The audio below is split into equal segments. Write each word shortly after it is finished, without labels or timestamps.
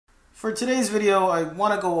For today's video, I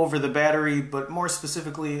want to go over the battery, but more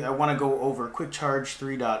specifically, I want to go over Quick Charge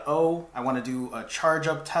 3.0. I want to do a charge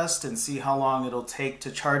up test and see how long it'll take to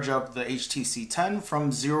charge up the HTC 10 from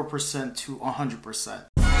 0% to 100%.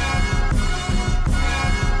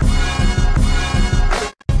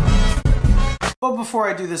 But before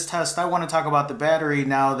I do this test, I want to talk about the battery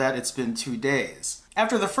now that it's been 2 days.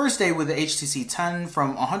 After the first day with the HTC 10,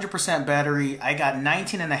 from 100% battery, I got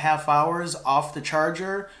 19.5 hours off the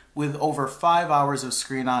charger with over 5 hours of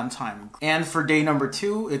screen on time. And for day number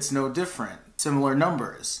 2, it's no different. Similar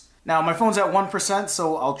numbers. Now, my phone's at 1%,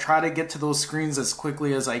 so I'll try to get to those screens as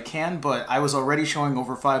quickly as I can, but I was already showing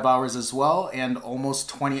over 5 hours as well, and almost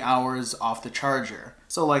 20 hours off the charger.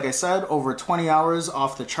 So like I said, over 20 hours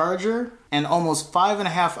off the charger, and almost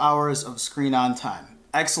 5.5 hours of screen on time.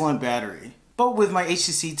 Excellent battery. But with my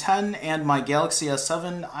HTC 10 and my Galaxy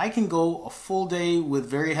S7, I can go a full day with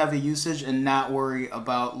very heavy usage and not worry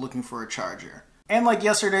about looking for a charger. And like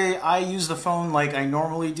yesterday, I use the phone like I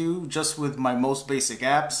normally do, just with my most basic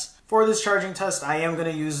apps. For this charging test, I am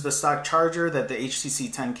going to use the stock charger that the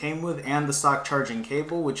HTC 10 came with and the stock charging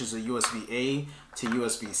cable, which is a USB-A to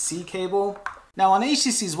USB-C cable. Now on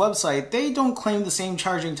HTC's website, they don't claim the same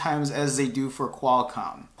charging times as they do for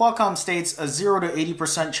Qualcomm. Qualcomm states a 0 to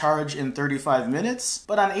 80% charge in 35 minutes,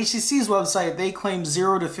 but on HTC's website, they claim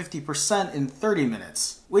 0 to 50% in 30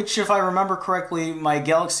 minutes. Which, if I remember correctly, my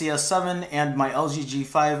Galaxy S7 and my LG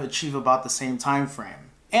G5 achieve about the same time frame.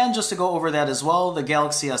 And just to go over that as well, the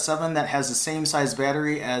Galaxy S7 that has the same size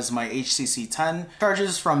battery as my HTC 10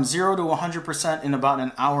 charges from 0 to 100% in about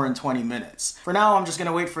an hour and 20 minutes. For now, I'm just going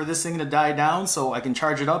to wait for this thing to die down so I can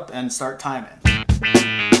charge it up and start timing.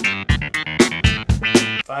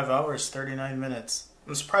 5 hours, 39 minutes.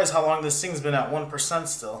 I'm surprised how long this thing's been at 1%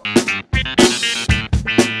 still.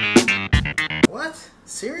 What?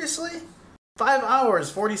 Seriously? 5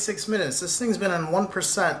 hours, 46 minutes. This thing's been on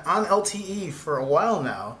 1% on LTE for a while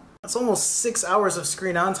now. That's almost 6 hours of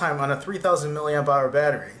screen on time on a 3000 milliamp hour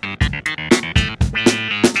battery.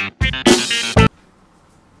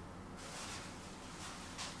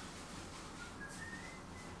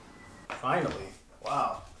 Finally.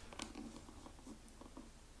 Wow.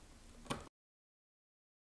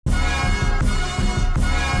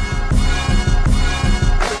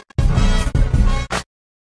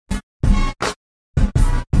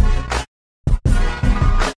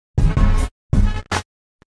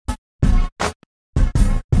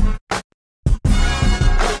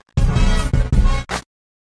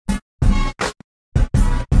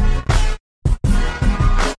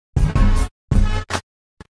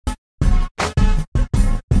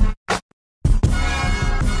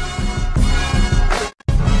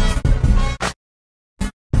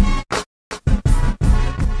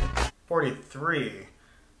 .43.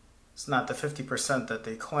 It's not the 50% that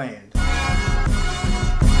they claimed.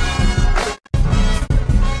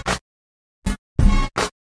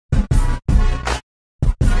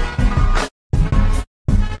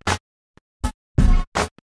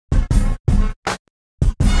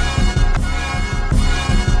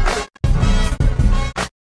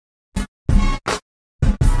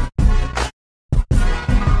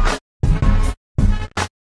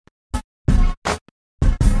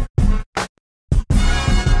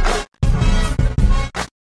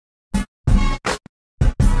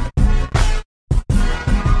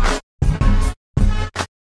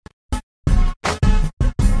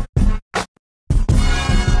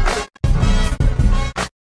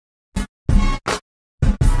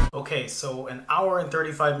 Okay, so an hour and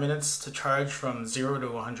 35 minutes to charge from 0 to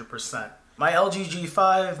 100%. My LG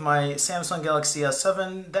G5, my Samsung Galaxy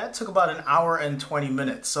S7, that took about an hour and 20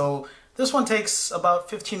 minutes. So this one takes about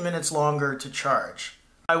 15 minutes longer to charge.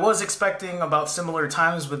 I was expecting about similar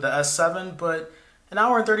times with the S7, but an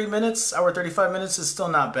hour and 30 minutes, hour 35 minutes is still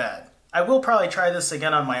not bad. I will probably try this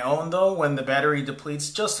again on my own though when the battery depletes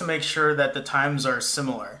just to make sure that the times are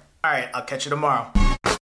similar. Alright, I'll catch you tomorrow.